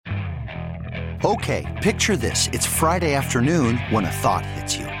Okay, picture this. It's Friday afternoon when a thought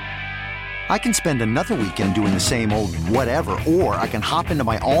hits you. I can spend another weekend doing the same old whatever, or I can hop into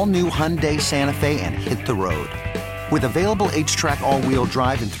my all-new Hyundai Santa Fe and hit the road. With available H-Track all-wheel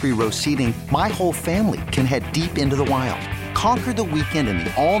drive and 3-row seating, my whole family can head deep into the wild. Conquer the weekend in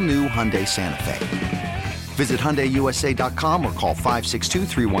the all-new Hyundai Santa Fe. Visit HyundaiUSA.com or call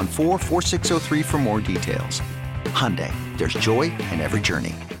 562-314-4603 for more details. Hyundai, there's joy in every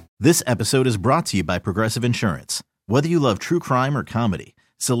journey. This episode is brought to you by Progressive Insurance. Whether you love true crime or comedy,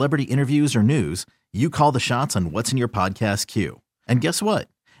 celebrity interviews or news, you call the shots on what's in your podcast queue. And guess what?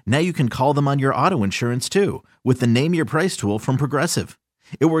 Now you can call them on your auto insurance too with the Name Your Price tool from Progressive.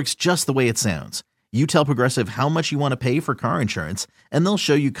 It works just the way it sounds. You tell Progressive how much you want to pay for car insurance, and they'll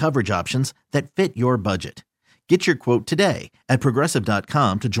show you coverage options that fit your budget. Get your quote today at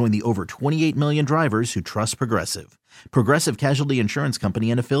Progressive.com to join the over 28 million drivers who trust Progressive. Progressive Casualty Insurance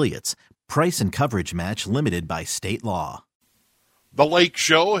Company and Affiliates. Price and coverage match limited by state law. The Lake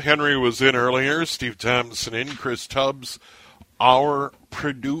Show. Henry was in earlier. Steve Thompson in. Chris Tubbs, our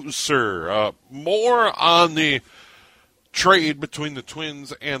producer. More on the trade between the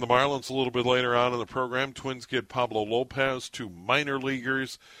Twins and the Marlins a little bit later on in the program. Twins get Pablo Lopez to minor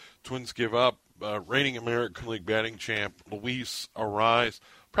leaguers. Twins give up reigning American League batting champ Luis Arraez.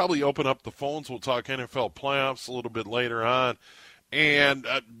 Probably open up the phones. We'll talk NFL playoffs a little bit later on. And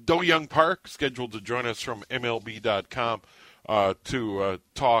Do-Young Park scheduled to join us from MLB.com to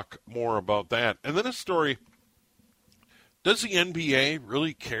talk more about that. And then a story, does the NBA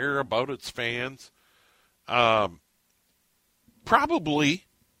really care about its fans? Probably,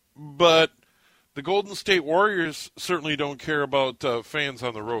 but the Golden State Warriors certainly don't care about fans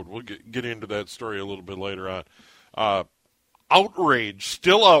on the road. We'll get into that story a little bit later on.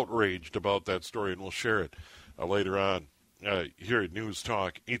 Still outraged about that story, and we'll share it later on here at News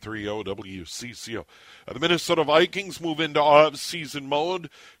Talk 830 WCCO. The Minnesota Vikings move into off-season mode.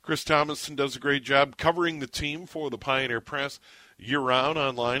 Chris Thomason does a great job covering the team for the Pioneer Press year-round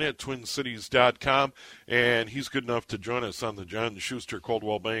online at TwinCities.com, and he's good enough to join us on the John Schuster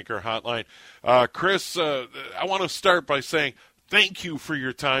Coldwell Banker Hotline. Chris, I want to start by saying thank you for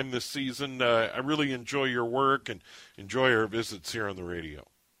your time this season. I really enjoy your work and enjoy our visits here on the radio.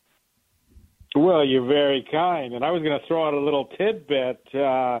 Well, you're very kind, and I was going to throw out a little tidbit.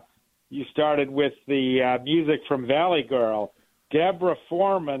 You started with the music from Valley Girl. Deborah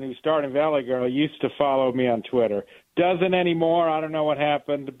Foreman, who starred in Valley Girl, used to follow me on Twitter. Doesn't anymore. I don't know what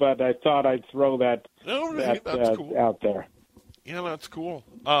happened, but I thought I'd throw that, cool. out there. Yeah, that's cool.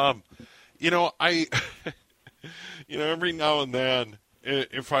 Every now and then,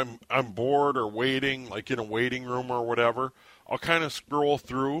 if I'm bored or waiting, like in a waiting room or whatever, I'll kind of scroll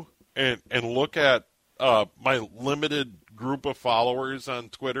through and look at my limited group of followers on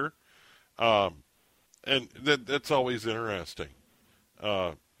Twitter, and that's always interesting.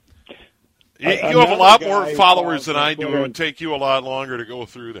 You have a lot more followers than I do. It would take you a lot longer to go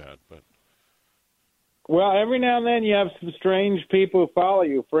through that. But well, every now and then you have some strange people who follow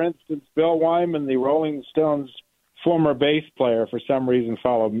you. For instance, Bill Wyman, the Rolling Stones former bass player, for some reason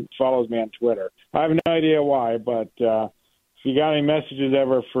follows me on Twitter. I have no idea why, but if you got any messages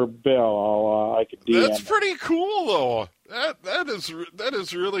ever for Bill, I could DM. That's pretty cool, though. That is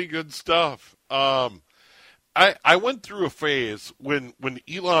really good stuff. I went through a phase when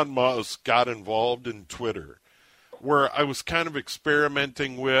Elon Musk got involved in Twitter where I was kind of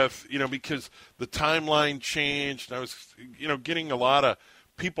experimenting with, because the timeline changed. And I was, getting a lot of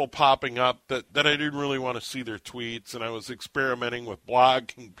people popping up that I didn't really want to see their tweets, and I was experimenting with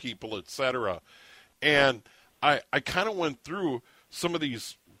blogging people, etc. And I kind of went through some of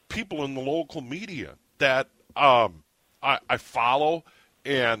these people in the local media that I follow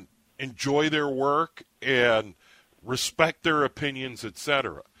and enjoy their work and respect their opinions,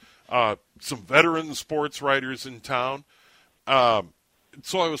 etc. Some veteran sports writers in town.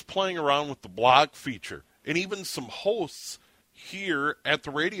 So I was playing around with the blog feature and even some hosts here at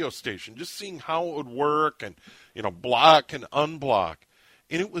the radio station, just seeing how it would work and, block and unblock.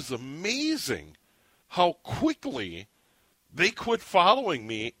 And it was amazing how quickly they quit following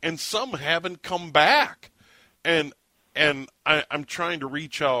me, and some haven't come back. And I'm trying to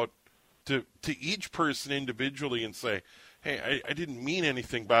reach out to each person individually and say, hey, I didn't mean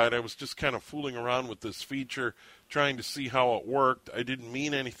anything by it. I was just kind of fooling around with this feature, trying to see how it worked. I didn't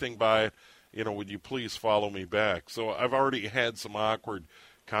mean anything by it. Would you please follow me back? So I've already had some awkward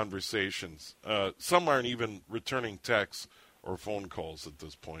conversations. Some aren't even returning texts or phone calls at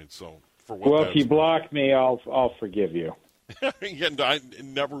this point. So for what? Well, if you block me, I'll forgive you. Yeah, I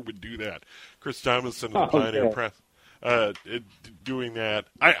never would do that. Chris Thomason of the Pioneer Press. doing that.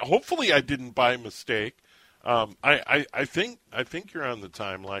 Hopefully I didn't by mistake. I think you're on the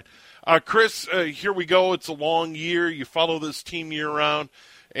timeline. Chris, here we go. It's a long year. You follow this team year round,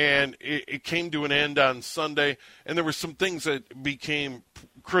 and it came to an end on Sunday, and there were some things that became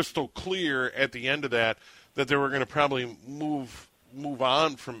crystal clear at the end of that they were going to probably move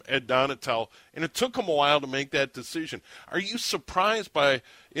on from Ed Donatel, and it took him a while to make that decision. Are you surprised by,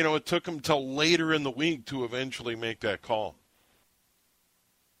 it took him till later in the week to eventually make that call?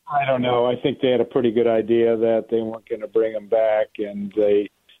 I don't know. I think they had a pretty good idea that they weren't going to bring him back, and they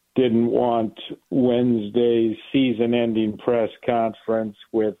didn't want Wednesday's season-ending press conference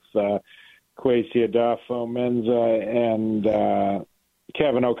with Kwesi Adofo-Mensah and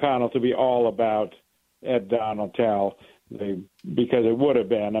Kevin O'Connell to be all about Ed Donatel. Because it would have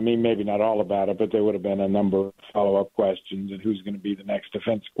been, maybe not all about it, but there would have been a number of follow-up questions and who's going to be the next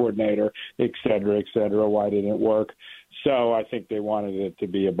defense coordinator, et cetera, why didn't it work? So I think they wanted it to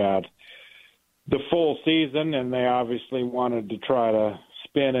be about the full season, and they obviously wanted to try to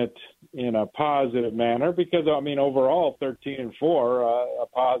spin it in a positive manner because, overall, 13-4, a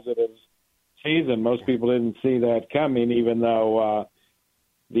positive season. Most people didn't see that coming, even though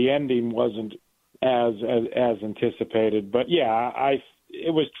the ending wasn't as anticipated. But yeah,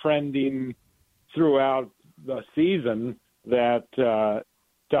 it was trending throughout the season that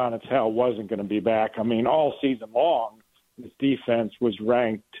Donatel wasn't going to be back. All season long, his defense was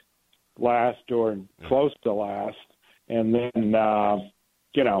ranked last or close to last. And then,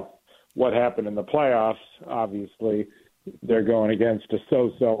 what happened in the playoffs, obviously, they're going against a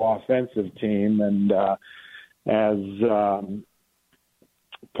so-so offensive team. And as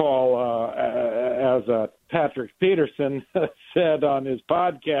Patrick Peterson said on his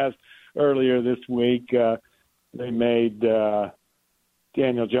podcast earlier this week, they made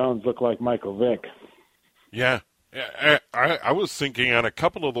Daniel Jones look like Michael Vick. Yeah, I was thinking on a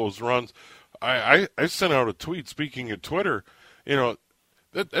couple of those runs, I sent out a tweet, speaking of Twitter,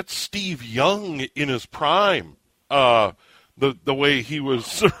 that's Steve Young in his prime. The way he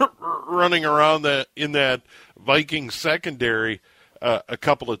was running around in that Vikings secondary a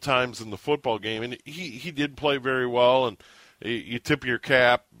couple of times in the football game, and he did play very well. And you tip your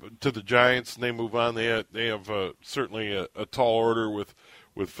cap to the Giants, and they move on. They have certainly a tall order with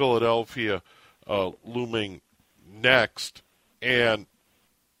Philadelphia looming next. And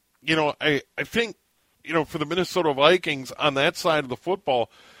I think for the Minnesota Vikings on that side of the football,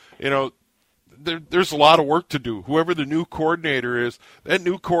 there's a lot of work to do. Whoever the new coordinator is, that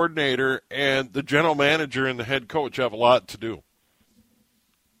new coordinator and the general manager and the head coach have a lot to do.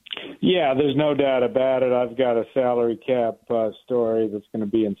 Yeah, there's no doubt about it. I've got a salary cap story that's going to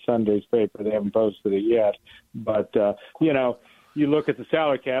be in Sunday's paper. They haven't posted it yet. But, you look at the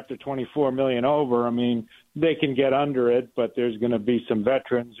salary cap, they're $24 million over. They can get under it, but there's going to be some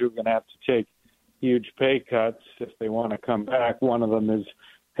veterans who are going to have to take huge pay cuts if they want to come back. One of them is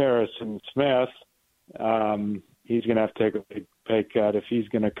Harrison Smith. He's going to have to take a big pay cut if he's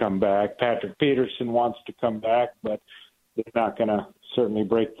going to come back. Patrick Peterson wants to come back, but they're not going to certainly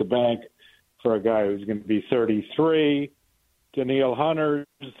break the bank for a guy who's going to be 33. Danielle Hunter's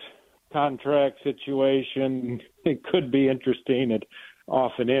contract situation, it could be interesting. It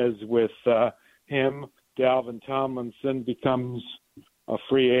often is with him. Dalvin Tomlinson becomes a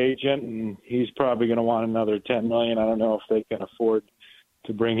free agent, and he's probably going to want another $10 million. I don't know if they can afford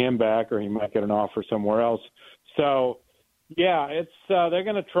to bring him back, or he might get an offer somewhere else. So, yeah, it's they're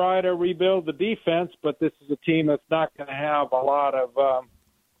going to try to rebuild the defense, but this is a team that's not going to have a lot of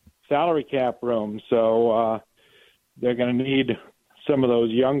salary cap room. So they're going to need some of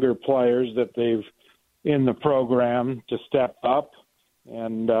those younger players that they've in the program to step up,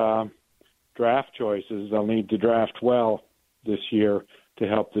 and draft choices. They'll need to draft well this year to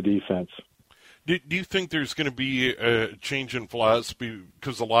help the defense. Do you think there's going to be a change in philosophy,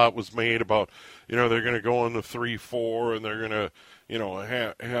 because a lot was made about, they're going to go in the 3-4 and they're going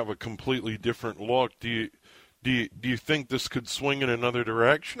to, have a completely different look? Do you think this could swing in another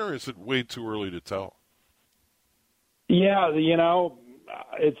direction, or is it way too early to tell? Yeah,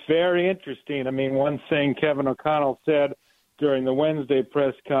 it's very interesting. One thing Kevin O'Connell said during the Wednesday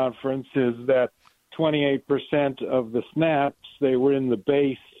press conference is that 28% of the snaps, they were in the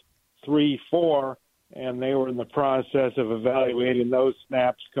base 3-4, and they were in the process of evaluating those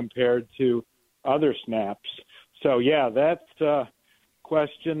snaps compared to other snaps. So, yeah, that's a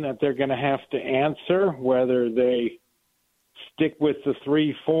question that they're going to have to answer, whether they stick with the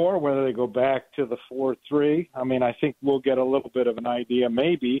 3-4, whether they go back to the 4-3. I think we'll get a little bit of an idea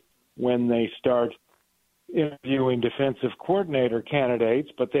maybe when they start interviewing defensive coordinator candidates,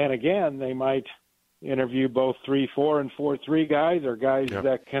 but then again, they might interview both 3-4 and 4-3 guys, or guys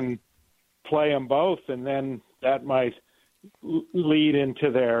that can play them both, and then that might lead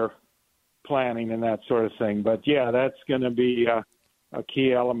into their planning and that sort of thing. But, yeah, that's going to be a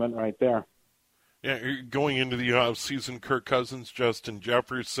key element right there. Yeah, going into the offseason, Kirk Cousins, Justin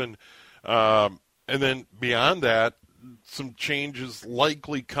Jefferson, and then beyond that, some changes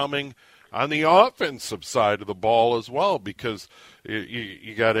likely coming on the offensive side of the ball as well, because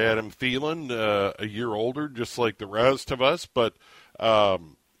you got Adam Thielen, a year older, just like the rest of us, but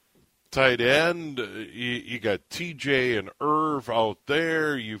tight end, you got TJ and Irv out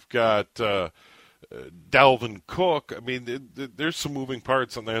there. You've got Dalvin Cook. I mean, there's some moving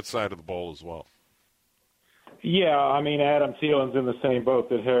parts on that side of the ball as well. Yeah, I mean, Adam Thielen's in the same boat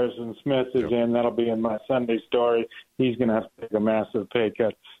that Harrison Smith is in. That'll be in my Sunday story. He's going to have to take a massive pay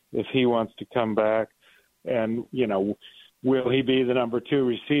cut if he wants to come back. And, you know, will he be the number 2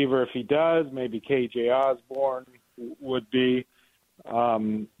 receiver? If he does, maybe KJ Osborne would be.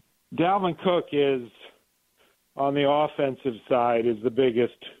 Dalvin Cook is, on the offensive side, is the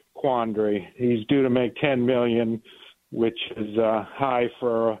biggest quandary. He's due to make $10 million, which is high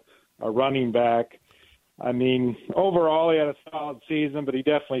for a running back. I mean, overall he had a solid season, but he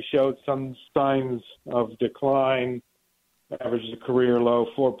definitely showed some signs of decline. Averaged a career low,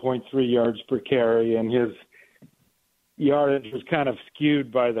 4.3 yards per carry, and his yardage was kind of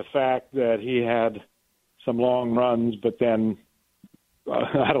skewed by the fact that he had some long runs, but then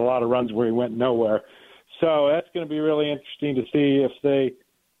had a lot of runs where he went nowhere. So that's going to be really interesting to see if they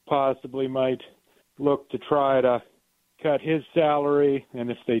possibly might look to try to cut his salary, and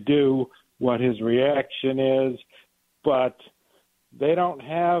if they do, what his reaction is. But they don't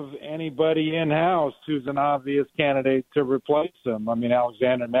have anybody in-house who's an obvious candidate to replace him. I mean,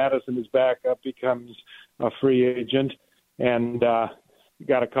 Alexander Madison, his backup, becomes a free agent, and you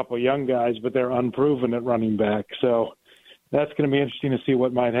got a couple of young guys, but they're unproven at running back. So that's going to be interesting to see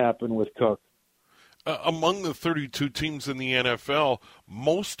what might happen with Cook. Among the 32 teams in the NFL,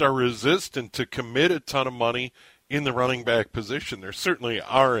 most are resistant to commit a ton of money in the running back position. There certainly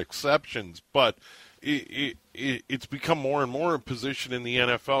are exceptions, but it's become more and more a position in the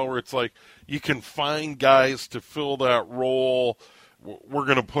NFL where it's like you can find guys to fill that role. We're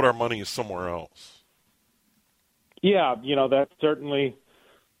going to put our money somewhere else. Yeah, you know, that's certainly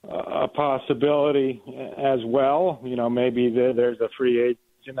a possibility as well. You know, maybe there's a free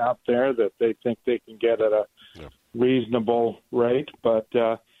agent out there that they think they can get at a reasonable rate, but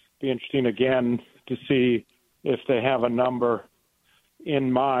be interesting again to see if they have a number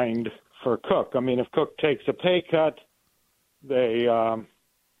in mind for Cook. I mean, if Cook takes a pay cut, they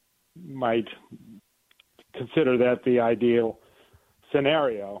might consider that the ideal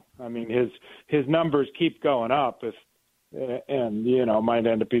scenario. I mean, his numbers keep going up, and you know, might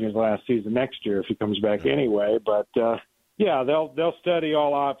end up being his last season next year if he comes back anyway. But yeah, they'll study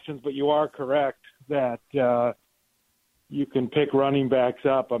all options. But you are correct that you can pick running backs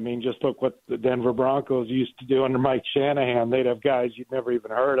up. I mean, just look what the Denver Broncos used to do under Mike Shanahan. They'd have guys you'd never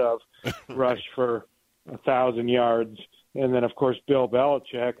even heard of rush for 1,000 yards. And then, of course, Bill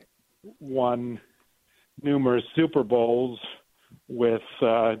Belichick won numerous Super Bowls with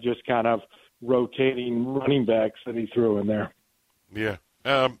just kind of rotating running backs that he threw in there.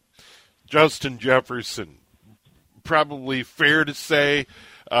 Yeah. Justin Jefferson, probably fair to say,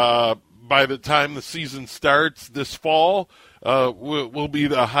 by the time the season starts this fall, will be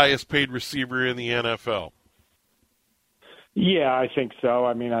the highest paid receiver in the NFL. Yeah, I think so.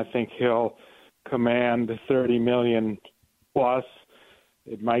 I mean, I think he'll command $30 million plus.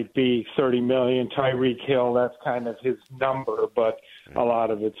 It might be $30 million. Tyreek Hill, that's kind of his number, but a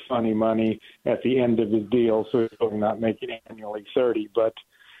lot of it's funny money at the end of his deal, so he's probably not making annually 30. But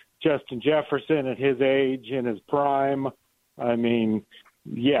Justin Jefferson at his age, in his prime, I mean,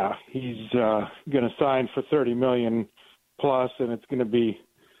 yeah, he's going to sign for $30 million plus, and it's going to be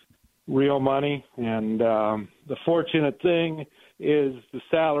real money. And the fortunate thing is the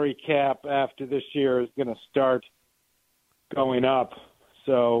salary cap after this year is going to start going up.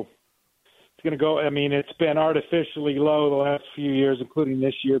 So it's going to go – I mean, it's been artificially low the last few years, including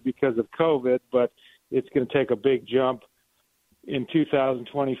this year because of COVID, but it's going to take a big jump in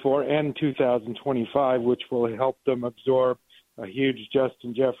 2024 and 2025, which will help them absorb a huge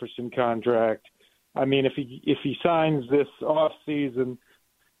Justin Jefferson contract. I mean, if he signs this off season,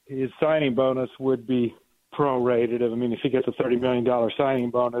 his signing bonus would be prorated. I mean, if he gets a $30 million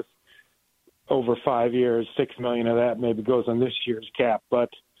signing bonus over 5 years, $6 million of that maybe goes on this year's cap. But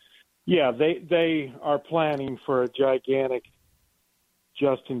yeah, they are planning for a gigantic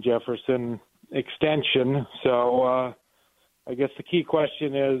Justin Jefferson extension. So I guess the key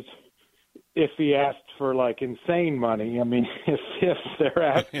question is if he asked for like insane money. I mean, if they're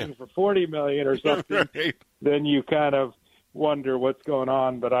asking for $40 million or something, right. then you kind of wonder what's going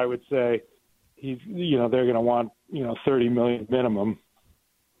on. But I would say they're going to want, $30 million minimum.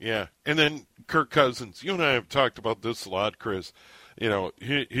 Yeah. And then Kirk Cousins, you and I have talked about this a lot, Chris,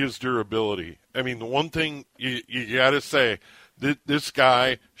 his durability. I mean, the one thing you got to say, this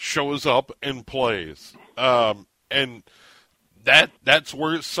guy shows up and plays. And that's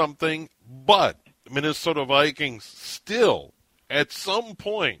worth something. But Minnesota Vikings still, at some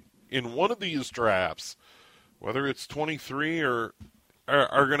point in one of these drafts, whether it's 23 or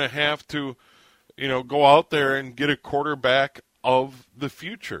are going to have to, go out there and get a quarterback of the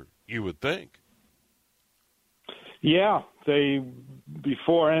future, you would think. Yeah,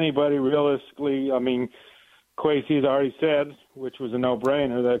 before anybody realistically, I mean, Kwesi's already said, which was a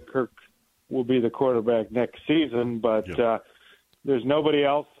no-brainer, that Kirk will be the quarterback next season, but there's nobody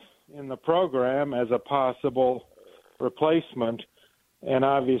else in the program as a possible replacement. And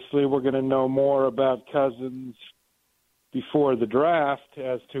obviously we're going to know more about Cousins before the draft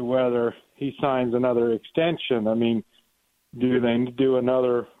as to whether he signs another extension. I mean, do they do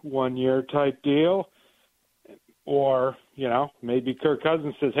another one-year type deal? Or, maybe Kirk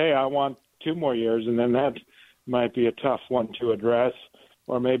Cousins says, hey, I want 2 more years, and then that might be a tough one to address.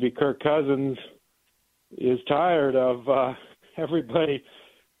 Or maybe Kirk Cousins is tired of everybody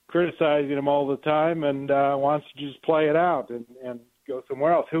criticizing him all the time and wants to just play it out and go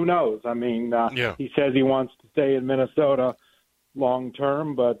somewhere else. Who knows? I mean, He says he wants to stay in Minnesota long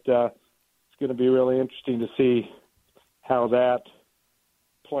term, but it's going to be really interesting to see how that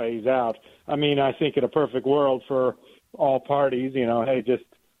plays out. I mean, I think in a perfect world for all parties, hey, just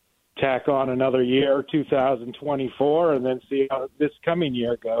tack on another year, 2024, and then see how this coming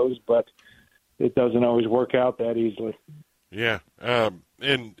year goes, but it doesn't always work out that easily. Yeah, and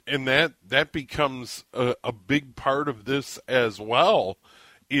that becomes a big part of this as well,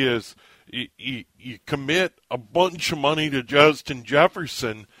 is you commit a bunch of money to Justin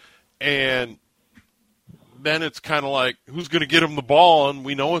Jefferson, and then it's kind of like, who's going to get him the ball? And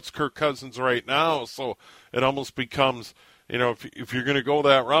we know it's Kirk Cousins right now, so it almost becomes, if you're going to go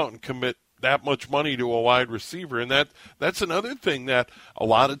that route and commit that much money to a wide receiver. And that's another thing that a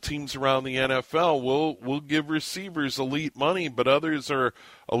lot of teams around the NFL will give receivers elite money, but others are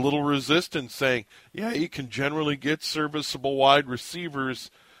a little resistant, saying, yeah, you can generally get serviceable wide receivers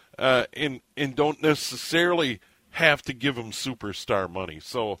and don't necessarily have to give them superstar money.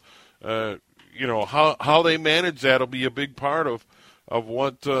 So, how they manage that will be a big part of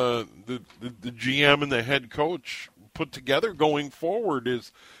what the GM and the head coach put together going forward.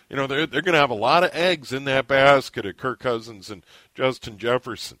 Is they're going to have a lot of eggs in that basket of Kirk Cousins and Justin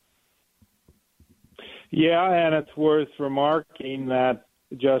Jefferson. Yeah, and it's worth remarking that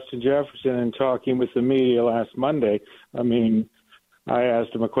Justin Jefferson, in talking with the media last Monday, I mean, I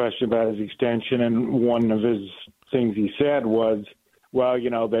asked him a question about his extension, and one of his things he said was, well,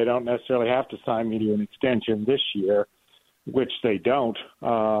 they don't necessarily have to sign me to an extension this year, which they don't.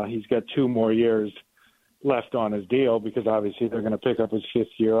 He's got 2 more years left on his deal because obviously they're going to pick up his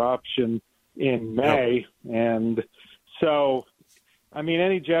 5th-year option in May. Yep. And so, I mean,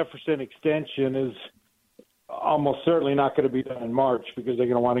 any Jefferson extension is almost certainly not going to be done in March because they're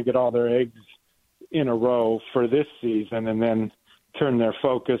going to want to get all their eggs in a row for this season and then turn their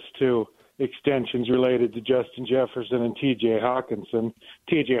focus to extensions related to Justin Jefferson and T.J. Hawkinson.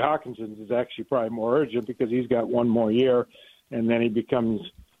 T.J. Hawkinson is actually probably more urgent because he's got 1 more year, and then he becomes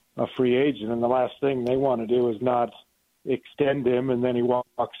a free agent. And the last thing they want to do is not extend him, and then he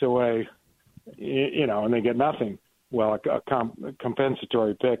walks away, and they get nothing. Well, a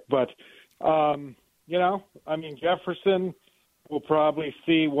compensatory pick. But, I mean, Jefferson will probably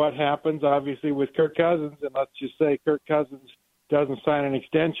see what happens, obviously, with Kirk Cousins. And let's just say Kirk Cousins doesn't sign an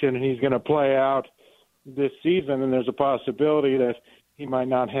extension and he's going to play out this season, and there's a possibility that he might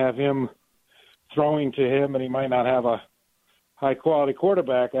not have him throwing to him and he might not have a high-quality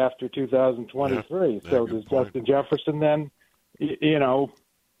quarterback after 2023. So does Justin Jefferson then,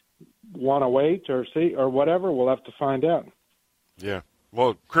 want to wait or see or whatever? We'll have to find out. Yeah.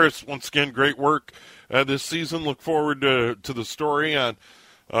 Well, Chris, once again, great work this season. Look forward to the story on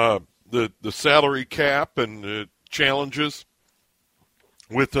the salary cap and challenges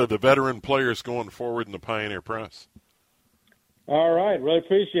with the veteran players going forward in the Pioneer Press. All right. Really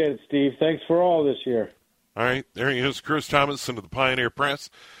appreciate it, Steve. Thanks for all this year. All right. There he is, Chris Thomason of the Pioneer Press.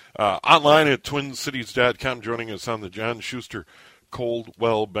 Online at TwinCities.com, joining us on the John Schuster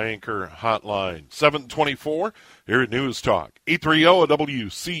Coldwell Banker Hotline. 724 here at News Talk.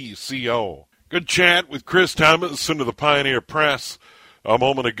 830-WCCO. Good chat with Chris Thomason of the Pioneer Press. a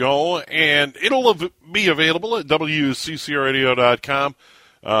moment ago, and it'll be available at WCCRadio.com,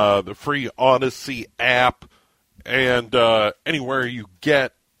 the free Odyssey app, and anywhere you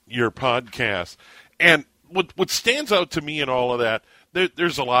get your podcasts. And what stands out to me in all of that,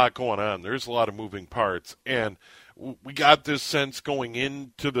 there's a lot going on. There's a lot of moving parts, and we got this sense going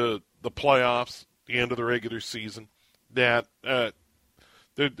into the playoffs, the end of the regular season, that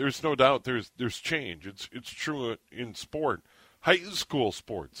there's no doubt there's change. It's true in sport. High school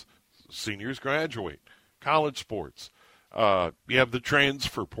sports, seniors graduate. College sports, you have the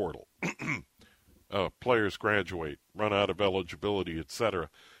transfer portal. Players graduate, run out of eligibility, etc.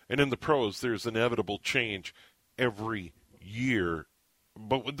 And in the pros, there's inevitable change every year.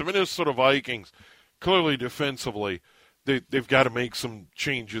 But with the Minnesota Vikings, clearly defensively, they've got to make some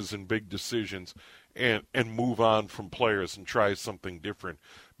changes and big decisions and move on from players and try something different.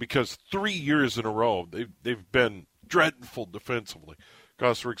 Because 3 years in a row, they've been dreadful defensively.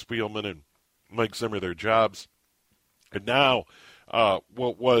 Cost Rick Spielman and Mike Zimmer their jobs. And now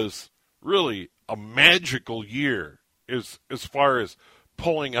what was really a magical year as far as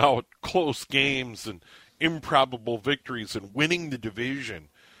pulling out close games and improbable victories and winning the division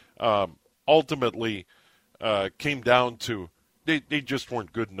ultimately came down to they just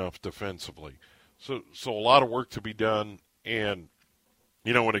weren't good enough defensively. So a lot of work to be done. And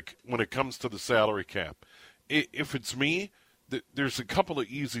when it comes to the salary cap, if it's me, there's a couple of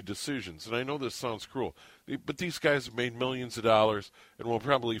easy decisions, and I know this sounds cruel, but these guys have made millions of dollars and will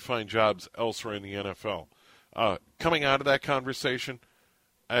probably find jobs elsewhere in the NFL. Coming out of that conversation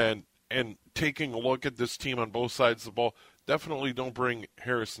and taking a look at this team on both sides of the ball, definitely don't bring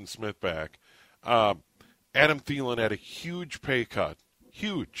Harrison Smith back. Adam Thielen had a huge pay cut.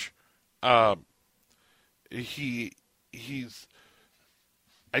 Huge. He's,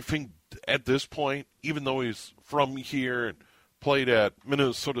 I think, at this point, even though he's from here and played at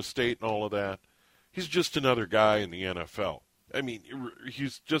Minnesota State and all of that, he's just another guy in the NFL. I mean,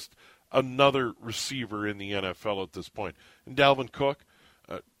 he's just another receiver in the NFL at this point. And Dalvin Cook,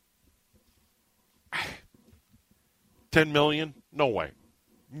 $10 million? No way.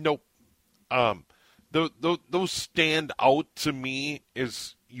 Nope. Those stand out to me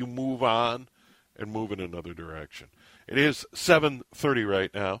as you move on and move in another direction. It is 7:30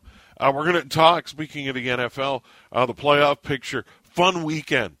 right now. We're going to talk, speaking of the NFL, the playoff picture. Fun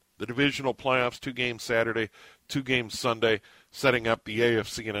weekend. The divisional playoffs, 2 games Saturday, 2 games Sunday, setting up the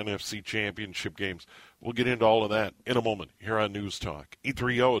AFC and NFC championship games. We'll get into all of that in a moment here on News Talk,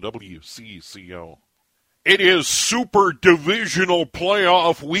 830 WCCO. It is super divisional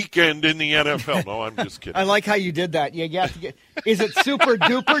playoff weekend in the NFL. No, I'm just kidding. I like how you did that. You have to get. Is it super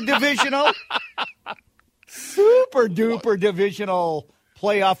duper divisional? Super duper divisional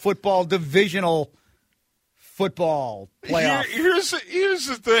playoff football, divisional football playoff. Here's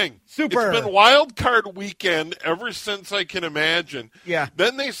the thing. Super. It's been wild card weekend ever since I can imagine. Yeah.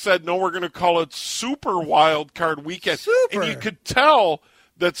 Then they said, no, we're going to call it super wild card weekend. Super. And you could tell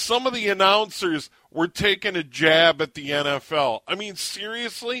that some of the announcers were taking a jab at the NFL. I mean,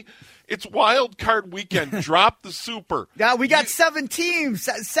 seriously? It's wild card weekend. Drop the super. Yeah, we got 7 teams.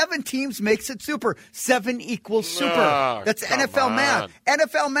 7 teams makes it super. 7 equals super. That's NFL math.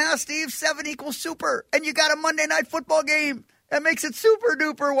 NFL math, Steve. 7 equals super. And you got a Monday night football game. That makes it super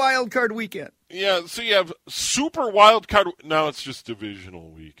duper wild card weekend. Yeah, so you have super wild card. Now it's just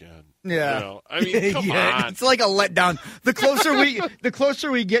divisional weekend. Yeah. I mean, come on. It's like a letdown. The closer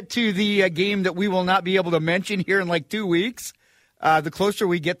we get to the game that we will not be able to mention here in like 2 weeks, the closer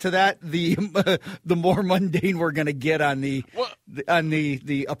we get to that, the more mundane we're going to get on the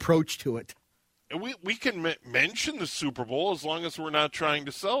approach to it. We can mention the Super Bowl as long as we're not trying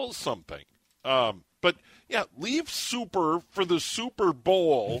to sell something. But yeah, leave super for the Super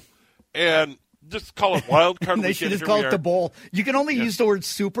Bowl and just call it wild card weekend. They should just call it the bowl. You can only use the word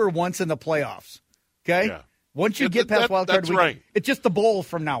super once in the playoffs. Okay? Yeah. Once you get past wild card weekend, right. It's just the bowl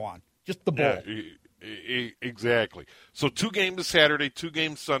from now on. Just the bowl. Yeah, exactly. So 2 games Saturday, 2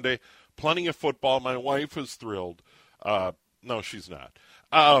 games Sunday, plenty of football. My wife is thrilled. No, she's not.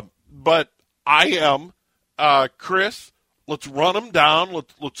 But I am. Chris, let's run them down.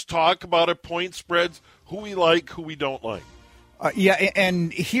 Let's talk about it, point spreads, who we like, who we don't like. Yeah,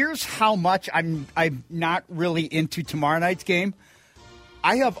 and here's how much I'm not really into tomorrow night's game.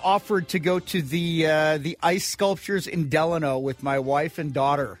 I have offered to go to the ice sculptures in Delano with my wife and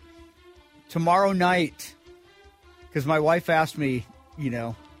daughter tomorrow night, because my wife asked me,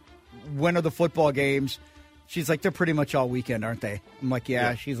 when are the football games? She's like, they're pretty much all weekend, aren't they? I'm like,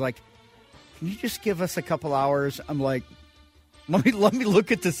 yeah. She's like, can you just give us a couple hours? I'm like, let me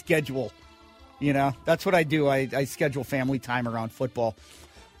look at the schedule. You know, that's what I do. I schedule family time around football.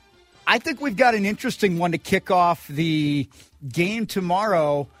 I think we've got an interesting one to kick off the game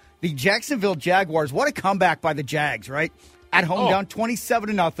tomorrow. The Jacksonville Jaguars. What a comeback by the Jags, right? At home, down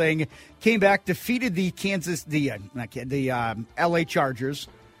 27-0. Came back, defeated the LA Chargers.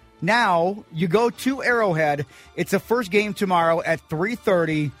 Now you go to Arrowhead. It's the first game tomorrow at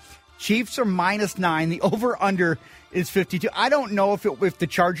 3:30. Chiefs are -9. The over/under is 52. I don't know if the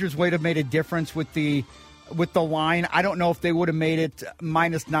Chargers would have made a difference with the line. I don't know if they would have made it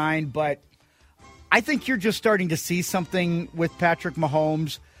 -9, but I think you're just starting to see something with Patrick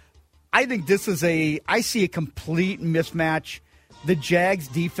Mahomes. I think I see a complete mismatch. The Jags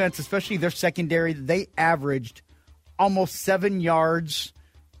defense, especially their secondary, they averaged almost 7 yards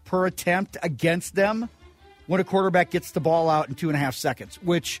per attempt against them when a quarterback gets the ball out in 2.5 seconds,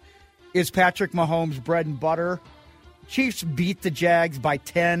 which is Patrick Mahomes' bread and butter. Chiefs beat the Jags by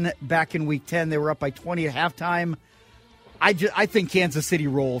 10 back in Week 10. They were up by 20 at halftime. I think Kansas City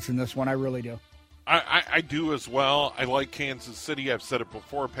rolls in this one. I really do. I do as well. I like Kansas City. I've said it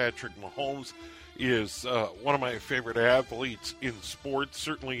before. Patrick Mahomes is one of my favorite athletes in sports,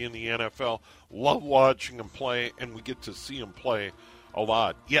 certainly in the NFL. Love watching him play, and we get to see him play a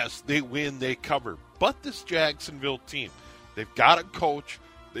lot. Yes, they win, they cover. But this Jacksonville team, they've got a coach,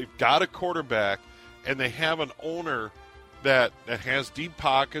 they've got a quarterback, and they have an owner that has deep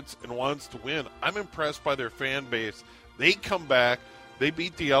pockets and wants to win. I'm impressed by their fan base. They come back. They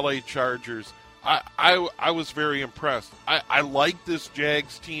beat the LA Chargers. I was very impressed. I like this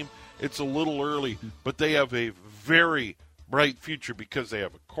Jags team. It's a little early, but they have a very bright future because they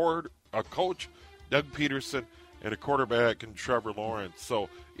have a coach, Doug Peterson, and a quarterback in Trevor Lawrence. So,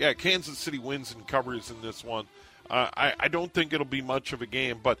 yeah, Kansas City wins and covers in this one. I don't think it'll be much of a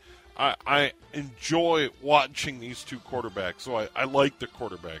game, but I enjoy watching these two quarterbacks, so I like the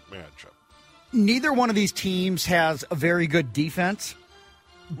quarterback matchup. Neither one of these teams has a very good defense,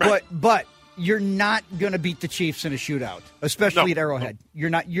 but you're not going to beat the Chiefs in a shootout, especially at Arrowhead.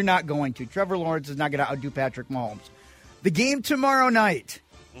 No. You're not going to. Trevor Lawrence is not going to outdo Patrick Mahomes. The game tomorrow night,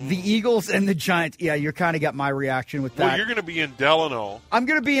 the Eagles and the Giants. Yeah, you're kind of got my reaction with that. Well, you're going to be in Delano. I'm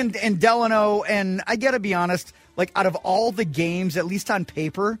going to be in Delano, and I got to be honest, like out of all the games, at least on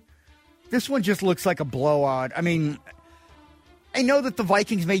paper, this one just looks like a blowout. I mean, I know that the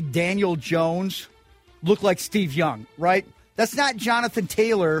Vikings made Daniel Jones look like Steve Young, right? That's not John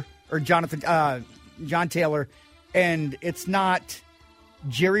Taylor, and it's not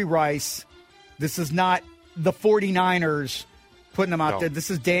Jerry Rice. This is not the 49ers putting them out there. This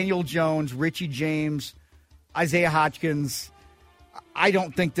is Daniel Jones, Richie James, Isaiah Hodgins. I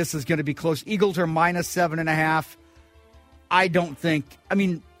don't think this is going to be close. Eagles are -7.5. I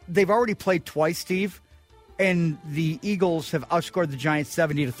mean, they've already played twice, Steve, and the Eagles have outscored the Giants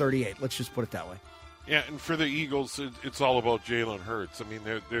 70-38. Let's just put it that way. Yeah, and for the Eagles, it's all about Jalen Hurts. I mean,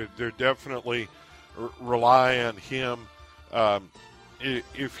 they're definitely rely on him.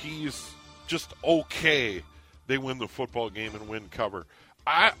 If he's just okay, they win the football game and win cover.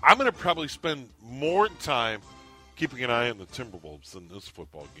 I'm going to probably spend more time keeping an eye on the Timberwolves than this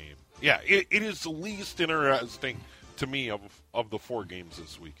football game. Yeah, it is the least interesting to me of the 4 games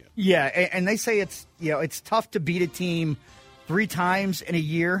this weekend. Yeah, and they say it's tough to beat a team 3 times in a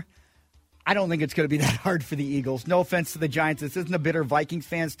year. I don't think it's going to be that hard for the Eagles. No offense to the Giants. This isn't a bitter Vikings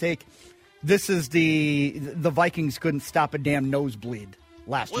fans take. This is the Vikings couldn't stop a damn nosebleed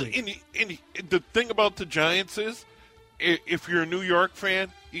last week. And the thing about the Giants is, if you're a New York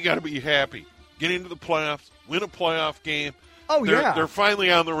fan, you got to be happy. Get into the playoffs, win a playoff game. Oh, yeah. They're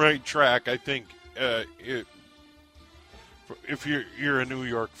finally on the right track, I think, if you're a New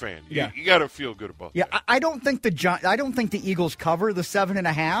York fan. You got to feel good about that. Yeah, I don't think the Eagles cover the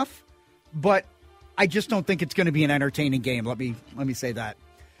 7.5. But I just don't think it's going to be an entertaining game. Let me say that.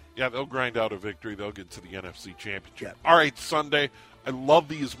 Yeah, they'll grind out a victory. They'll get to the NFC Championship. Yeah. All right, Sunday. I love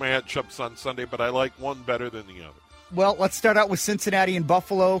these matchups on Sunday, but I like one better than the other. Well, let's start out with Cincinnati and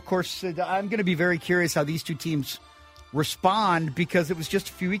Buffalo. Of course, I'm going to be very curious how these two teams respond because it was just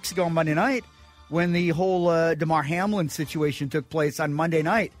a few weeks ago on Monday night when the whole Damar Hamlin situation took place on Monday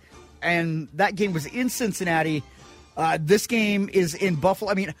night. And that game was in Cincinnati. This game is in Buffalo.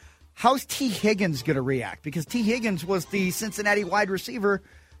 I mean, how's T. Higgins going to react? Because T. Higgins was the Cincinnati wide receiver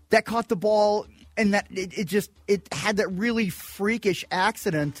that caught the ball and that it had that really freakish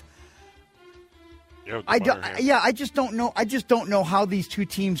accident. I just don't know. I just don't know how these two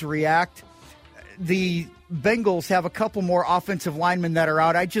teams react. The Bengals have a couple more offensive linemen that are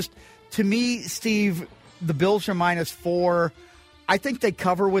out. To me, Steve, the Bills are -4. I think they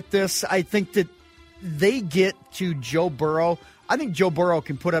cover with this. I think that they get to Joe Burrow. I think Joe Burrow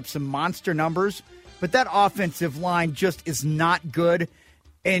can put up some monster numbers, but that offensive line just is not good.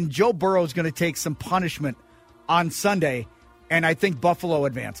 And Joe Burrow is going to take some punishment on Sunday, and I think Buffalo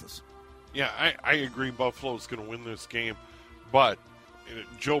advances. Yeah, I agree Buffalo's going to win this game, but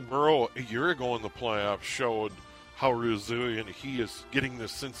Joe Burrow a year ago in the playoffs showed how resilient he is getting the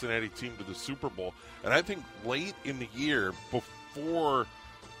Cincinnati team to the Super Bowl. And I think late in the year, before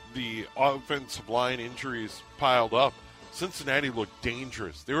the offensive line injuries piled up, Cincinnati looked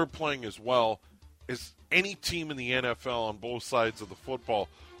dangerous. They were playing as well as any team in the NFL on both sides of the football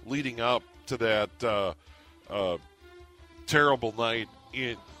leading up to that terrible night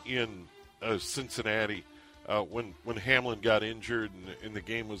in Cincinnati when Hamlin got injured and the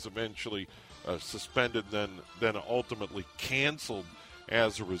game was eventually suspended, then ultimately canceled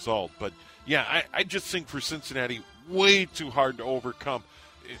as a result. But, yeah, I just think for Cincinnati, way too hard to overcome.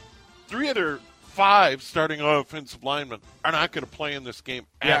 3 of their 5 starting offensive linemen are not going to play in this game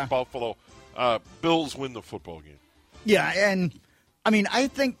at Buffalo. Bills win the football game. Yeah, and, I mean, I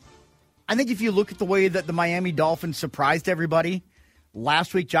think if you look at the way that the Miami Dolphins surprised everybody,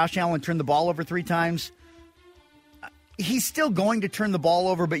 last week Josh Allen turned the ball over 3 times. He's still going to turn the ball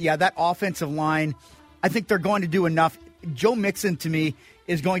over, but, yeah, that offensive line, I think they're going to do enough. Joe Mixon, to me,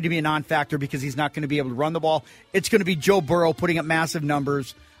 is going to be a non-factor because he's not going to be able to run the ball. It's going to be Joe Burrow putting up massive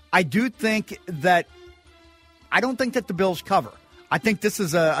numbers. I don't think that the Bills cover. I think this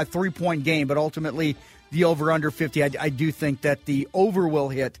is a 3-point game, but ultimately the over-under 50, I do think that the over will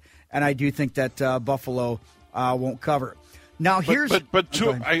hit, and I do think that Buffalo won't cover. Now,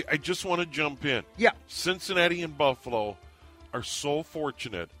 I just want to jump in. Yeah. Cincinnati and Buffalo are so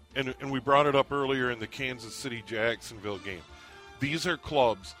fortunate, and we brought it up earlier in the Kansas City-Jacksonville game. These are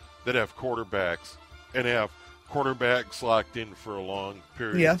clubs that have quarterbacks and have quarterbacks locked in for a long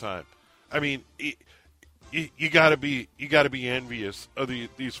period of time. I mean, you got to be envious of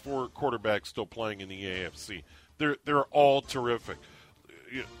these 4 quarterbacks still playing in the AFC. They're all terrific.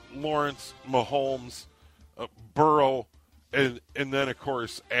 Lawrence, Mahomes, Burrow, and then of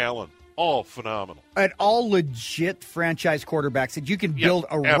course Allen, all phenomenal. And all legit franchise quarterbacks that you can build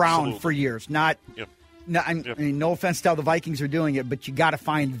around for years. I mean, no offense to how the Vikings are doing it, but you got to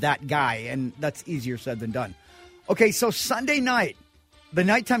find that guy, and that's easier said than done. Okay, so Sunday night, the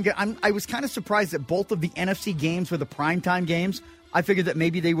nighttime game, I was kind of surprised that both of the NFC games were the primetime games. I figured that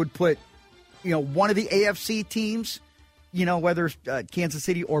maybe they would put, one of the AFC teams, whether Kansas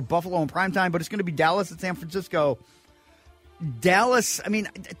City or Buffalo in primetime, but it's going to be Dallas and San Francisco. Dallas, I mean,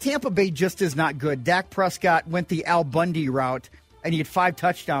 Tampa Bay just is not good. Dak Prescott went the Al Bundy route, and he had 5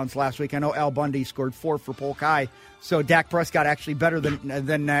 touchdowns last week. I know Al Bundy scored 4 for Polk High, so Dak Prescott actually better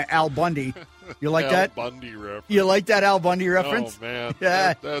than Al Bundy. You like Al that? Bundy reference. You like that Al Bundy reference? Oh, man.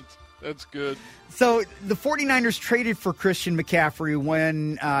 Yeah. That's good. So the 49ers traded for Christian McCaffrey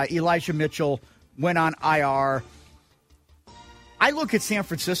when Elijah Mitchell went on IR. I look at San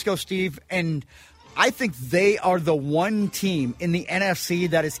Francisco, Steve, and I think they are the one team in the NFC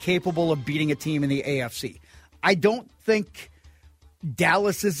that is capable of beating a team in the AFC. I don't think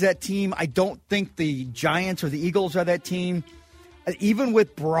Dallas is that team. I don't think the Giants or the Eagles are that team. Even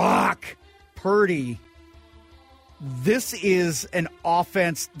with Brock Purdy, this is an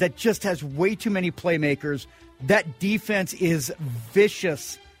offense that just has way too many playmakers. That defense is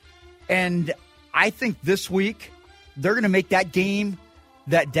vicious. And I think this week they're going to make that game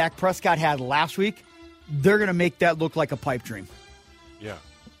that Dak Prescott had last week, they're going to make that look like a pipe dream. Yeah,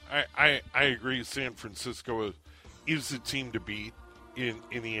 I agree. San Francisco is the team to beat in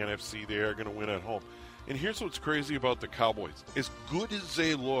the NFC. They are going to win at home. And here's what's crazy about the Cowboys. As good as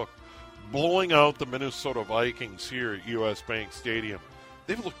they look blowing out the Minnesota Vikings here at U.S. Bank Stadium,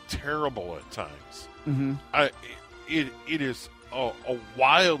 they've looked terrible at times. Mm-hmm. It is a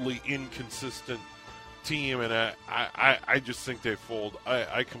wildly inconsistent team, and I just think they fold.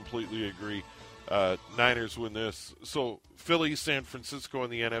 I completely agree. Niners win this. So Philly, San Francisco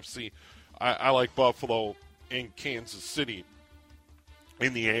in the NFC. I like Buffalo and Kansas City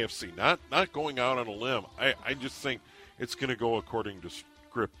in the AFC. Not going out on a limb. I just think it's going to go according to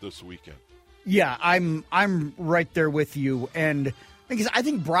script this weekend. Yeah, I'm right there with you, and because I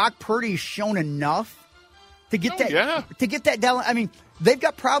think Brock Purdy's shown enough to get to get that down. I mean, they've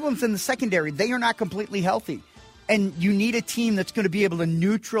got problems in the secondary. They are not completely healthy, and you need a team that's going to be able to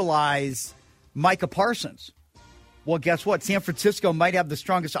neutralize Micah Parsons. Well, guess what? San Francisco might have the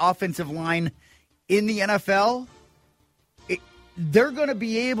strongest offensive line in the NFL. They're going to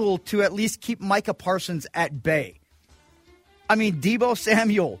be able to at least keep Micah Parsons at bay. I mean, Deebo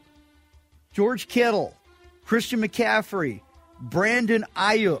Samuel, George Kittle, Christian McCaffrey, Brandon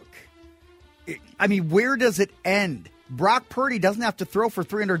Ayuk. I mean, where does it end? Brock Purdy doesn't have to throw for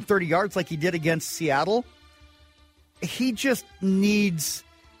 330 yards like he did against Seattle. He just needs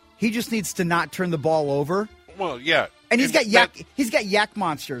to not turn the ball over. Well, yeah. And he's got yak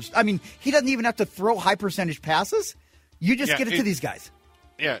monsters. I mean, he doesn't even have to throw high percentage passes. You just get it to these guys.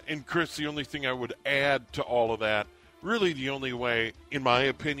 Yeah, and Chris, the only thing I would add to all of that, really the only way, in my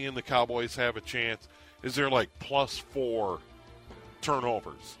opinion, the Cowboys have a chance is they're like +4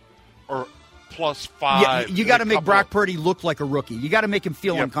 turnovers or +5. Yeah, you got to make Brock Purdy look like a rookie. You got to make him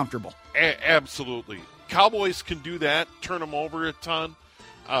feel uncomfortable. Absolutely. Cowboys can do that, turn them over a ton.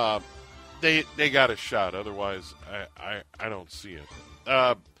 They got a shot. Otherwise, I don't see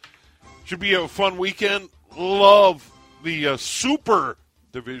it. Should be a fun weekend. Love the super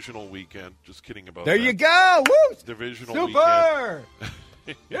divisional weekend. Just kidding about that. There you go. Woo! Divisional super.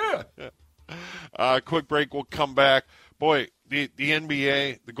 Weekend. Yeah. Quick break. We'll come back. Boy, the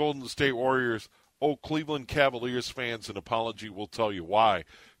NBA, the Golden State Warriors, Cleveland Cavaliers fans, an apology. We'll tell you why.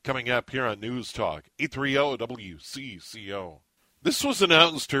 Coming up here on News Talk, 830 WCCO. This was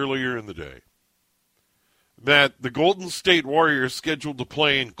announced earlier in the day that the Golden State Warriors scheduled to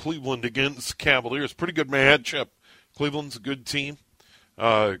play in Cleveland against Cavaliers. Pretty good matchup. Cleveland's a good team.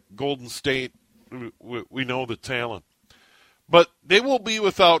 Golden State, we know the talent. But they will be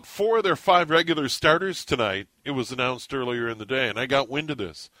without 4 of their 5 regular starters tonight. It was announced earlier in the day, and I got wind of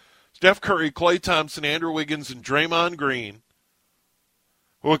this. Steph Curry, Klay Thompson, Andrew Wiggins, and Draymond Green,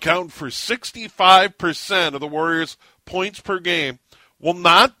 who account for 65% of the Warriors' points per game, will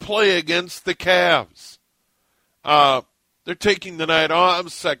not play against the Cavs. They're taking the night off,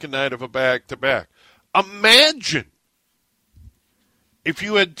 second night of a back-to-back. Imagine if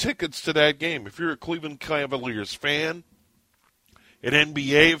you had tickets to that game, if you're a Cleveland Cavaliers fan, an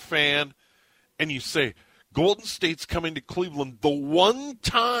NBA fan, and you say, Golden State's coming to Cleveland the one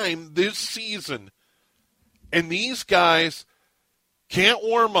time this season, and these guys can't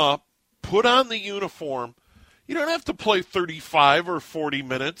warm up, put on the uniform. You don't have to play 35 or 40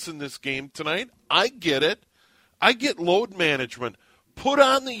 minutes in this game tonight. I get it. I get load management. Put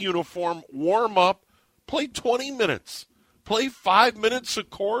on the uniform, warm up, play 20 minutes. Play 5 minutes a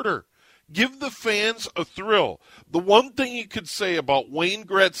quarter. Give the fans a thrill. The one thing you could say about Wayne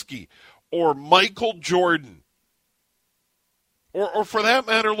Gretzky or Michael Jordan, or for that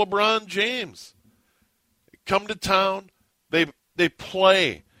matter, LeBron James, come to town, they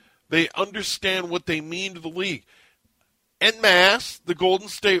play. They understand what they mean to the league. En masse, the Golden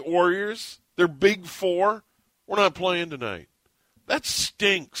State Warriors, their big 4, we're not playing tonight. That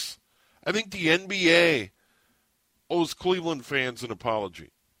stinks. I think the NBA owes Cleveland fans an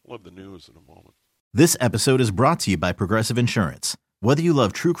apology. We'll have the news in a moment. This episode is brought to you by Progressive Insurance. Whether you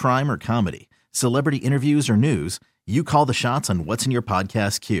love true crime or comedy, celebrity interviews or news, you call the shots on what's in your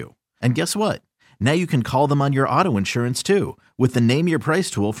podcast queue. And guess what? Now you can call them on your auto insurance too with the Name Your Price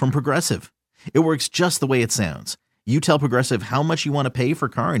tool from Progressive. It works just the way it sounds. You tell Progressive how much you want to pay for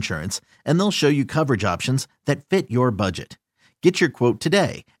car insurance, and they'll show you coverage options that fit your budget. Get your quote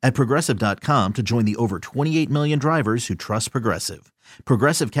today at Progressive.com to join the over 28 million drivers who trust Progressive.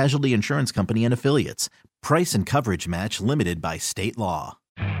 Progressive Casualty Insurance Company and Affiliates. Price and coverage match limited by state law.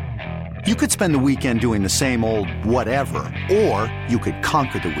 You could spend the weekend doing the same old whatever, or you could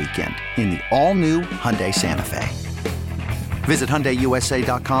conquer the weekend in the all-new Hyundai Santa Fe. Visit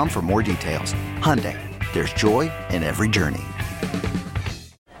HyundaiUSA.com for more details. Hyundai, there's joy in every journey.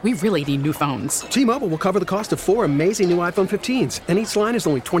 We really need new phones. T-Mobile will cover the cost of 4 amazing new iPhone 15s, and each line is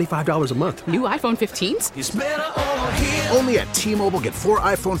only $25 a month. New iPhone 15s? It's better over here. Only at T-Mobile, get 4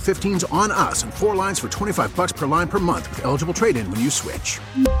 iPhone 15s on us and 4 lines for $25 per line per month with eligible trade-in when you switch.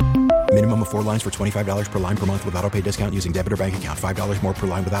 Minimum of 4 lines for $25 per line per month with autopay discount using debit or bank account. $5 more per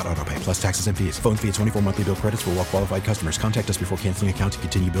line without autopay, plus taxes and fees. Phone fee at 24 monthly bill credits for well-qualified customers. Contact us before canceling account to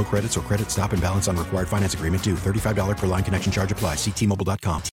continue bill credits or credit stop and balance on required finance agreement due. $35 per line connection charge applies. See T-Mobile.com.